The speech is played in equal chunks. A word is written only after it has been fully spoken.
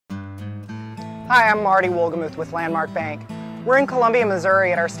Hi, I'm Marty Wolgemuth with Landmark Bank. We're in Columbia,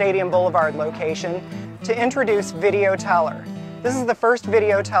 Missouri at our Stadium Boulevard location to introduce Video Teller. This is the first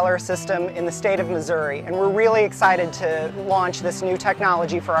video teller system in the state of Missouri, and we're really excited to launch this new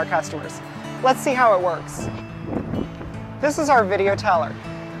technology for our customers. Let's see how it works. This is our video teller.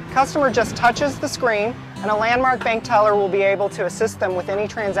 Customer just touches the screen and a Landmark Bank teller will be able to assist them with any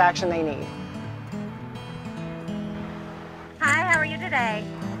transaction they need. Hi, how are you today?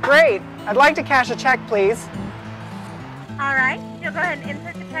 Great! I'd like to cash a check, please. All right, you'll go ahead and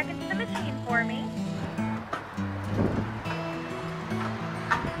insert the check into the machine for me.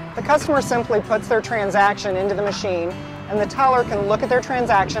 The customer simply puts their transaction into the machine and the teller can look at their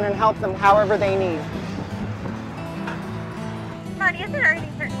transaction and help them however they need. Marty, is there any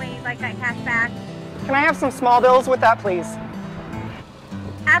certain way you'd like that cash back? Can I have some small bills with that, please?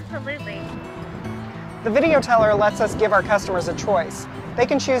 Absolutely. The video teller lets us give our customers a choice. They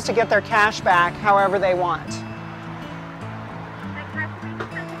can choose to get their cash back however they want. That cash will be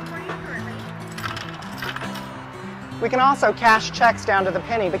dispensed for you shortly. We can also cash checks down to the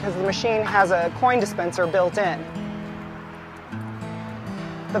penny because the machine has a coin dispenser built in.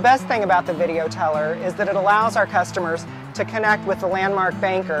 The best thing about the video teller is that it allows our customers to connect with the Landmark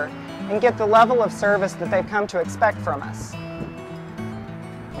banker and get the level of service that they've come to expect from us.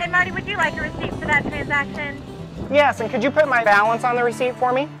 Hey Marty, would you like a receipt for that transaction? Yes, and could you put my balance on the receipt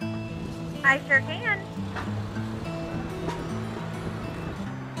for me? I sure can.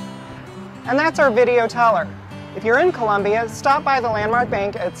 And that's our video teller. If you're in Columbia, stop by the Landmark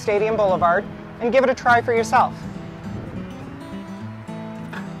Bank at Stadium Boulevard and give it a try for yourself.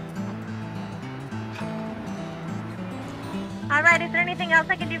 All right, is there anything else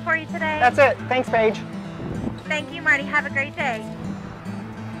I can do for you today? That's it. Thanks, Paige. Thank you, Marty. Have a great day.